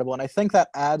absolutely incredible, and I think that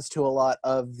adds to a lot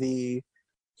of the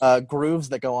grooves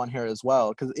that go on here as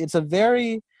well, because it's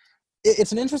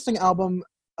an interesting album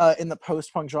in the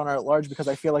post-punk genre at large, because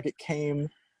I feel like it came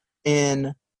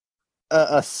in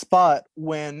a spot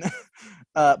when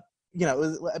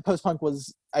post-punk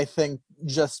was, I think,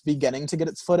 just beginning to get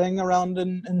its footing around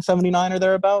in 79 or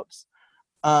thereabouts.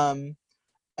 And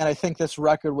I think this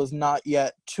record was not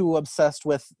yet too obsessed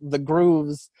with the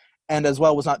grooves, and as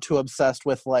well was not too obsessed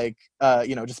with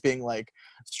just being like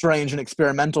strange and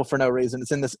experimental for no reason.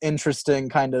 It's in this interesting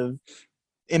kind of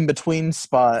in-between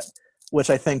spot, which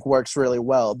I think works really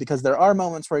well, because there are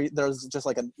moments where there's just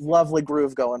like a lovely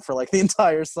groove going for like the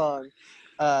entire song.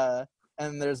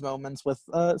 And there's moments with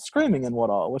screaming and what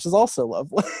all, which is also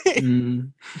lovely.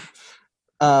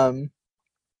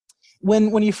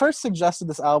 When you first suggested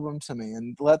this album to me,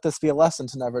 and let this be a lesson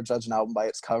to never judge an album by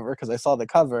its cover, because I saw the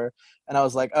cover and I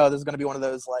was like, oh, this is going to be one of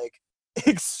those like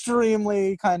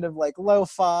extremely kind of like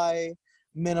lo-fi,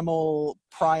 minimal,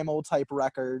 primal type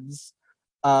records.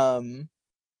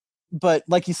 But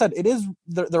like you said, it is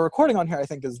the recording on here, I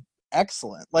think, is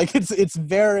excellent. Like it's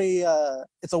very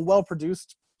it's a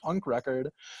well-produced punk record,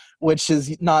 which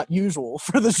is not usual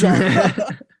for the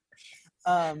genre.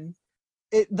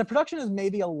 The production is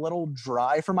maybe a little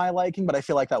dry for my liking, but I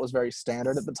feel like that was very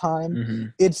standard at the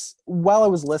time. It's, while I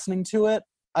was listening to it,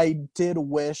 I did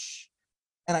wish,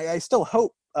 and I still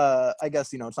hope, I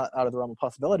guess, it's not out of the realm of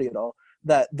possibility at all,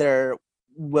 that there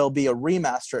will be a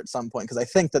remaster at some point, because I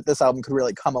think that this album could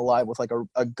really come alive with like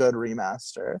a good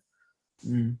remaster.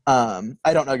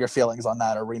 I don't know your feelings on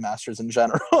that, or remasters in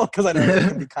general, because I know it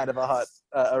can be kind of a hot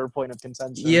point of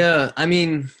contention. Yeah, I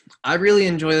mean, I really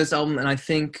enjoy this album, and I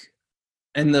think,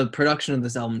 and the production of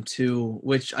this album too,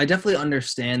 which I definitely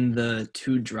understand the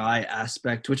too dry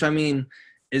aspect, which I mean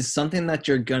is something that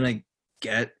you're gonna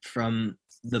get from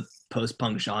the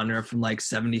post-punk genre from like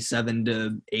 77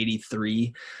 to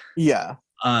 83. Yeah.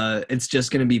 It's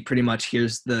just gonna be pretty much,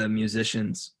 here's the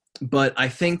musicians. But I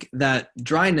think that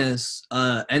dryness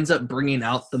ends up bringing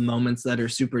out the moments that are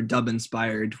super dub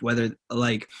inspired, whether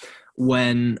like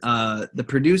when the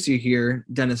producer here,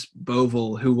 Dennis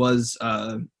Bovell, who was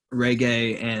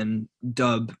reggae and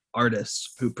dub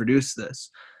artist who produced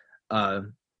this,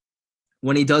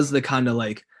 when he does the kind of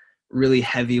like really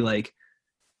heavy like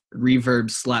reverb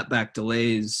slapback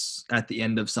delays at the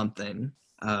end of something,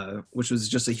 which was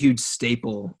just a huge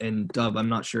staple in dub. I'm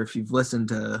not sure if you've listened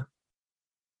to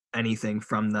anything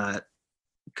from that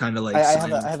kind of like I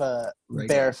have a reggae.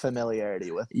 Bare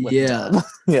familiarity with dub.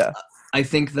 Yeah, I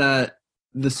think that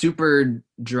the super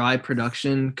dry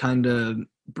production kind of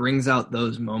brings out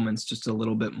those moments just a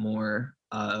little bit more,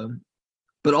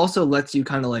 but also lets you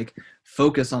kind of like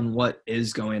focus on what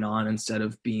is going on instead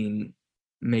of being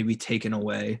maybe taken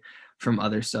away from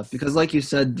other stuff, because like you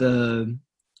said, the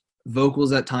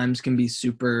vocals at times can be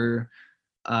super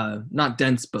not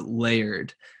dense but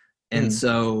layered, and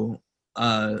so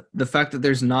the fact that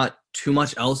there's not too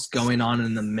much else going on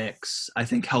in the mix, I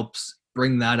think helps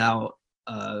bring that out,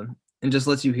 and just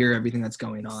lets you hear everything that's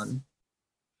going on.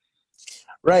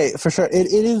 Right, for sure. It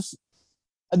is.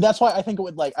 That's why I think it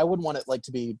would I wouldn't want it like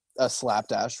to be a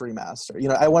slapdash remaster.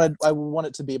 I want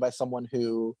it to be by someone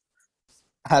who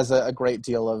has a great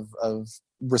deal of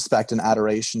respect and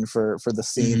adoration for the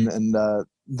scene and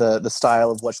the style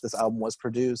of which this album was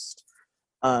produced.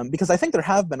 Because I think there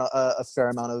have been a fair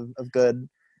amount of good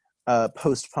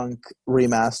post-punk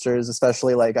remasters,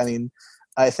 especially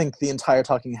I think the entire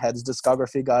Talking Heads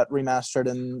discography got remastered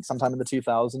in sometime in the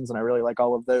 2000s, and I really like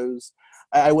all of those.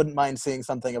 I wouldn't mind seeing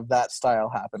something of that style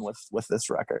happen with this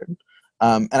record.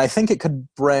 And I think it could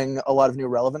bring a lot of new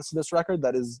relevance to this record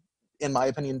that is, in my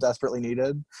opinion, desperately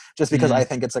needed, just because I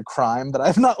think it's a crime that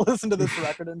I've not listened to this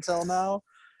record until now.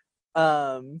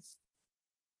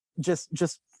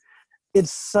 Just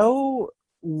it's so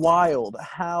wild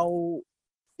how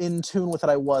in tune with it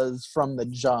I was from the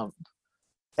jump.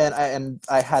 And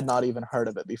I had not even heard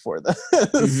of it before this.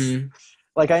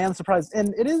 I am surprised.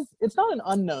 And it's not an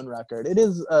unknown record. It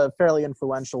is a fairly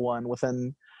influential one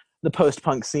within the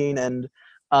post-punk scene. And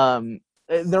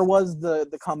there was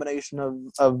the combination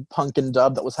of punk and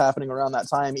dub that was happening around that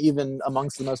time, even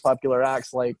amongst the most popular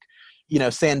acts, like,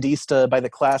 Sandista by The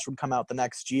Clash would come out the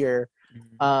next year.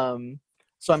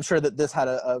 So I'm sure that this had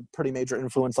a pretty major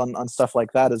influence on stuff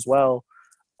like that as well.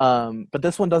 But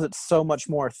this one does it so much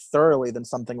more thoroughly than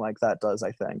something like that does,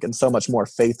 I think, and so much more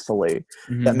faithfully,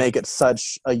 that make it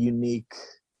such a unique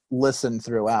listen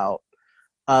throughout.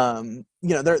 There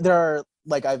are,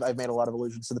 I've made a lot of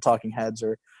allusions to the Talking Heads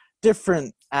or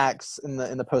different acts in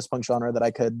the post-punk genre that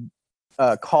I could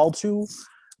call to,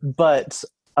 but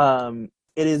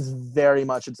it is very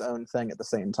much its own thing at the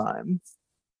same time.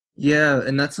 Yeah,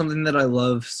 and that's something that I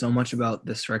love so much about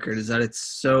this record, is that it's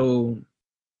so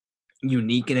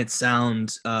unique in its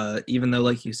sound, even though,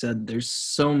 like you said, there's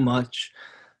so much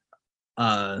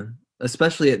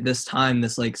especially at this time,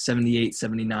 this like 78,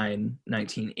 79,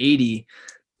 1980,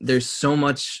 there's so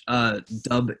much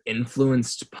dub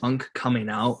influenced punk coming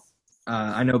out.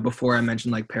 I know before I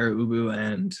mentioned like Para Ubu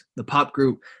and the pop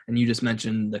group, and you just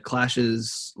mentioned the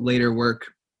Clash's later work.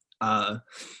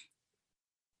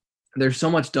 There's so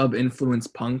much dub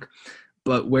influenced punk,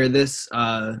 but where this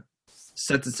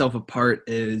sets itself apart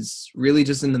is really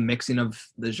just in the mixing of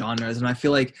the genres. And I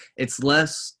feel like it's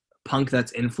less punk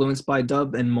that's influenced by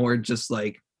dub and more just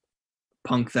like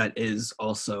punk that is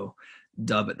also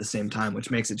dub at the same time, which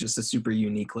makes it just a super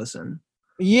unique listen.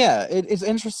 Yeah, it's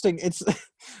interesting. It's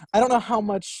I don't know how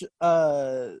much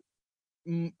or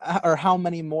how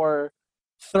many more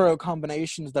thorough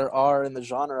combinations there are in the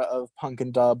genre of punk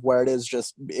and dub where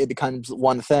it becomes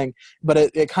one thing, but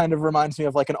it kind of reminds me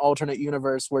of like an alternate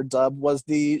universe where dub was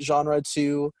the genre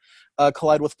to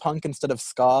collide with punk instead of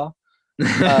ska,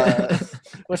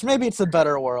 which maybe it's a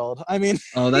better world. I mean,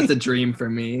 oh, that's a dream for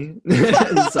me.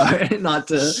 Sorry, not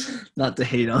to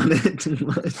hate on it too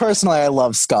much. Personally, I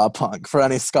love ska punk, for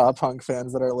any ska punk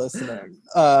fans that are listening.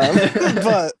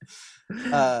 But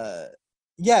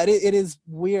yeah, it is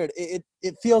weird.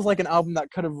 It feels like an album that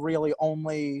could have really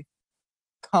only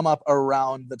come up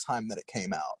around the time that it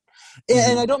came out.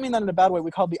 And I don't mean that in a bad way. We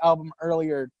called the album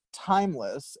earlier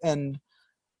timeless, and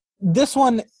this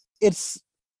one, it's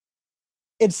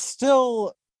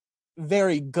still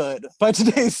very good by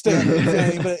today's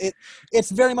standards, but it's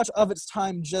very much of its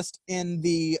time, just in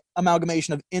the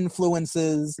amalgamation of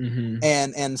influences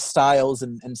and styles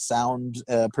and sound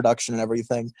production and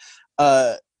everything.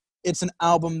 It's an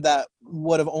album that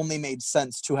would have only made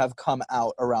sense to have come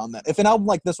out around that. If an album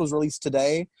like this was released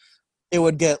today, it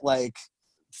would get like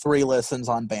 3 listens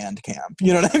on Bandcamp.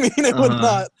 You know what I mean?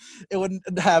 It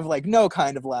wouldn't have like no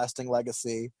kind of lasting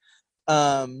legacy.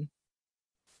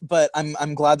 But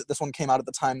I'm glad that this one came out at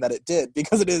the time that it did,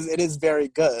 because it is very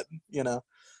good, you know.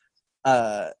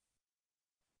 But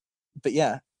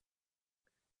yeah.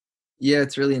 Yeah,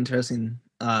 it's really interesting.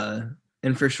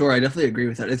 And for sure, I definitely agree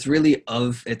with that. It's really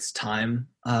of its time.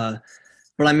 But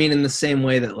I mean, in the same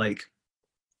way that, like,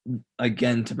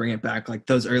 again, to bring it back, like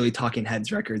those early Talking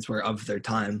Heads records were of their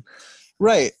time.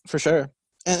 Right, for sure.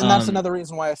 And that's another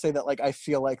reason why I say that, like, I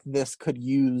feel like this could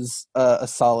use a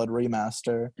solid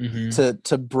remaster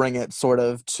to bring it sort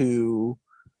of to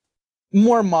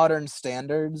more modern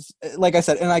standards. Like I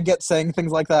said, and I get saying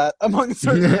things like that among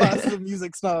certain classes of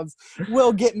music snobs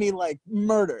will get me like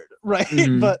murdered, right?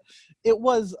 But it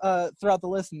was throughout the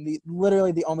listen,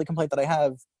 literally the only complaint that I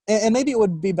have, and maybe it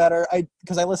would be better,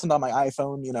 because I listened on my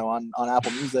iPhone, you know, on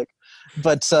Apple Music,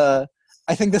 but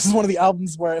I think this is one of the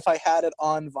albums where if I had it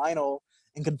on vinyl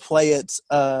and could play it,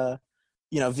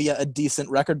 you know, via a decent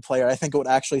record player, I think it would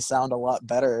actually sound a lot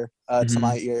better to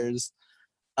my ears.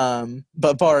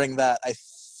 But barring that, I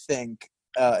think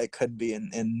it could be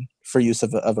in for use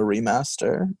of a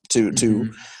remaster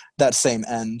to that same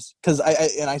end. Because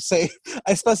I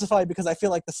specified because I feel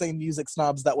like the same music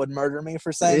snobs that would murder me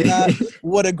for saying that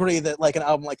would agree that like an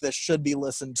album like this should be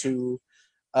listened to,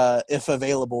 if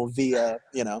available, via,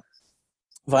 you know,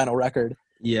 vinyl record.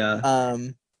 Yeah.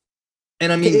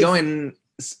 And I mean,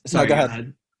 sorry, go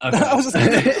ahead. Okay. I was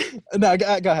just no,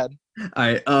 go ahead. All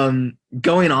right.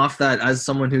 Going off that, as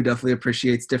someone who definitely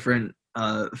appreciates different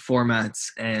formats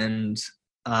and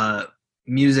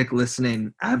music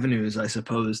listening avenues, I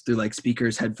suppose, through like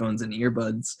speakers, headphones, and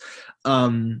earbuds,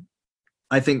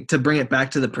 I think to bring it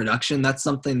back to the production, that's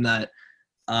something that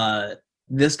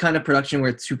this kind of production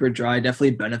where it's super dry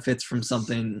definitely benefits from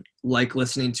something like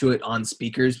listening to it on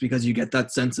speakers, because you get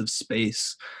that sense of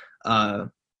space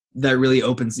that really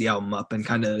opens the album up and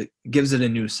kind of gives it a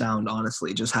new sound,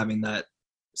 honestly, just having that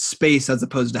space as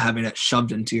opposed to having it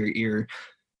shoved into your ear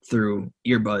through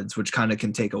earbuds, which kind of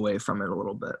can take away from it a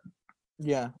little bit.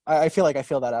 Yeah, I feel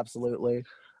that absolutely.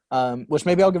 Which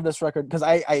maybe I'll give this record, because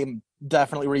I am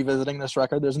definitely revisiting this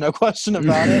record. There's no question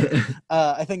about it.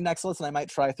 I think next listen I might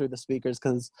try through the speakers,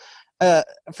 because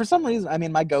for some reason, I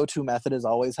mean, my go-to method is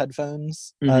always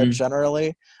headphones,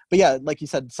 generally. But yeah, like you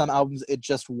said, some albums, it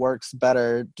just works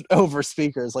better over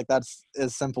speakers. Like, that's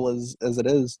as simple as it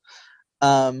is.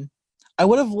 I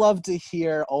would have loved to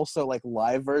hear also like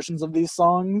live versions of these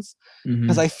songs,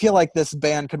 because I feel like this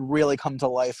band could really come to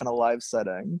life in a live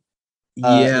setting.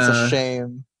 It's a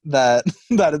shame that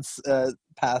it's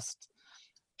past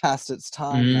its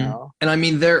time now. And I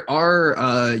mean, there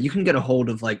are you can get a hold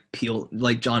of like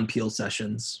John Peel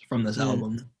sessions from this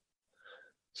album.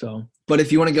 So, but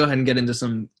if you want to go ahead and get into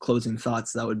some closing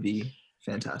thoughts, that would be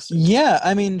fantastic. Yeah,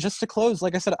 I mean, just to close,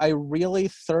 like I said, I really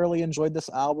thoroughly enjoyed this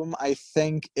album. I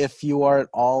think if you are at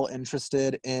all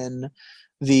interested in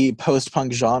the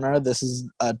post-punk genre, this is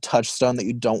a touchstone that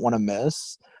you don't want to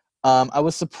miss. I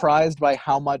was surprised by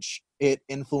how much it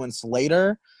influenced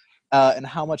later, and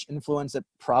how much influence it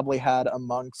probably had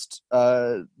amongst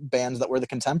bands that were the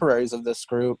contemporaries of this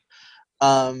group,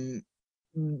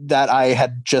 that I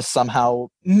had just somehow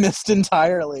missed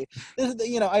entirely.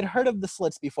 I'd heard of the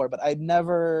Slits before, but I'd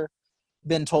never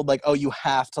been told, like, oh, you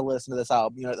have to listen to this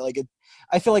album.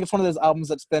 I feel like it's one of those albums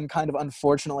that's been kind of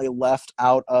unfortunately left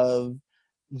out of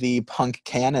the punk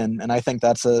canon, and I think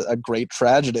that's a great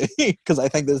tragedy, because I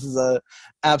think this is a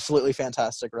absolutely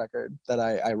fantastic record that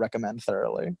I recommend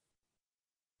thoroughly.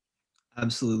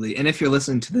 Absolutely. And if you're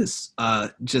listening to this,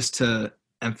 just to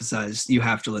emphasize, you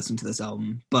have to listen to this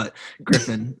album. But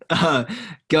Griffin,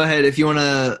 go ahead if you want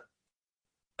to,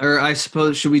 or I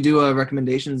suppose, should we do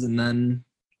recommendations and then?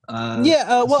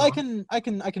 Well, I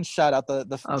can shout out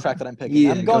the track that I'm picking.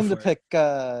 Yeah, I'm going to pick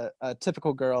a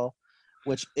Typical Girl,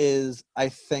 which is, I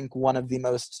think, one of the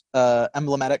most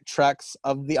emblematic tracks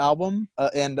of the album,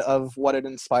 and of what it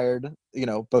inspired,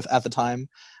 both at the time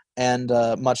and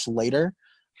much later.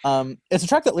 It's a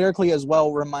track that lyrically as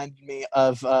well reminded me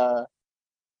of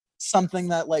something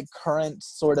that, like, current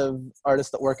sort of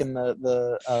artists that work in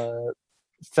the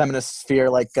feminist sphere,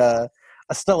 like a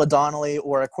Stella Donnelly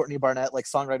or a Courtney Barnett, like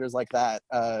songwriters like that.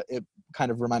 It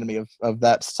kind of reminded me of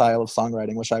that style of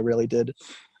songwriting, which I really did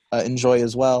enjoy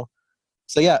as well.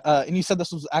 So yeah, and you said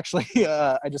this was actually,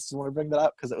 I just want to bring that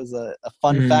up because it was a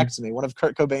fun fact to me, one of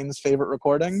Kurt Cobain's favorite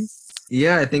recordings.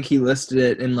 Yeah, I think he listed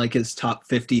it in like his top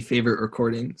 50 favorite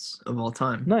recordings of all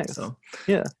time. Nice. So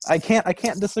yeah, I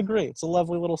can't disagree. It's a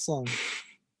lovely little song.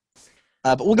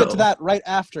 But we'll get to that right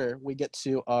after we get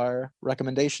to our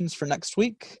recommendations for next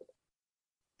week.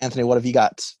 Anthony, what have you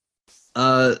got?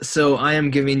 So I am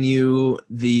giving you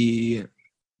the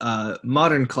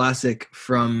modern classic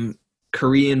from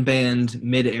Korean band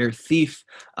Mid-Air Thief.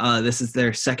 This is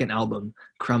their second album,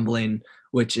 Crumbling,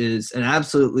 which is an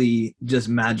absolutely just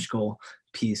magical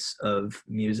piece of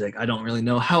music. I don't really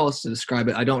know how else to describe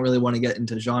it. I don't really want to get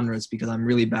into genres because I'm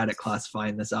really bad at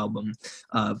classifying this album.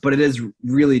 But it is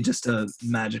really just a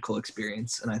magical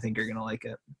experience, and I think you're going to like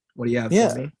it. What do you have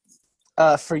for me?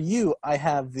 For you, I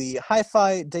have the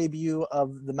hi-fi debut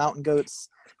of the Mountain Goats,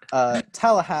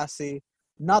 Tallahassee.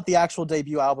 Not the actual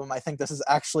debut album. I think this is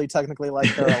actually technically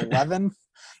like their 11th,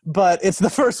 but it's the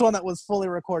first one that was fully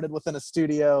recorded within a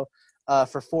studio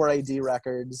for 4AD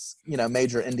Records,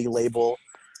 major indie label.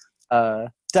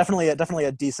 Definitely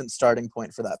a decent starting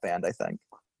point for that band, I think.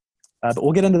 But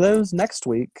we'll get into those next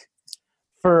week.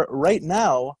 For right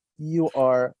now, you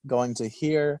are going to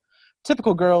hear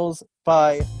Typical Girls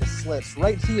by the Slits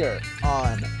right here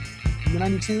on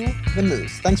U92 The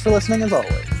Moose. Thanks for listening as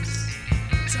always.